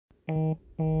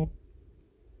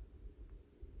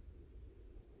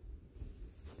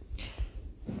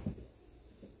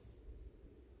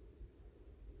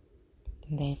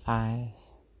Day 5.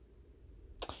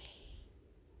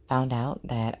 Found out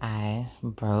that I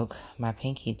broke my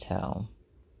pinky toe.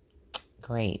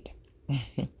 Great.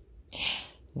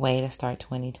 Way to start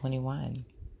 2021.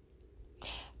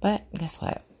 But guess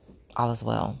what? All is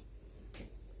well.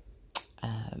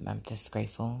 I'm just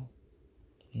grateful.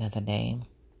 Another day.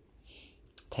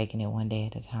 Taking it one day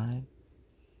at a time.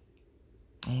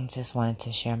 And just wanted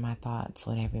to share my thoughts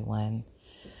with everyone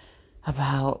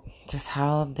about just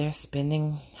how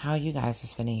you guys are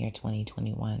spending your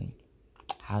 2021.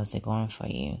 How's it going for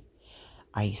you?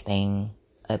 Are you staying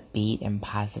upbeat and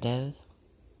positive?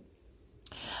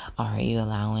 Or are you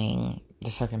allowing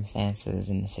the circumstances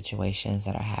and the situations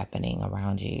that are happening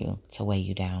around you to weigh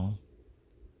you down?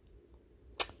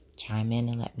 Chime in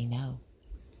and let me know.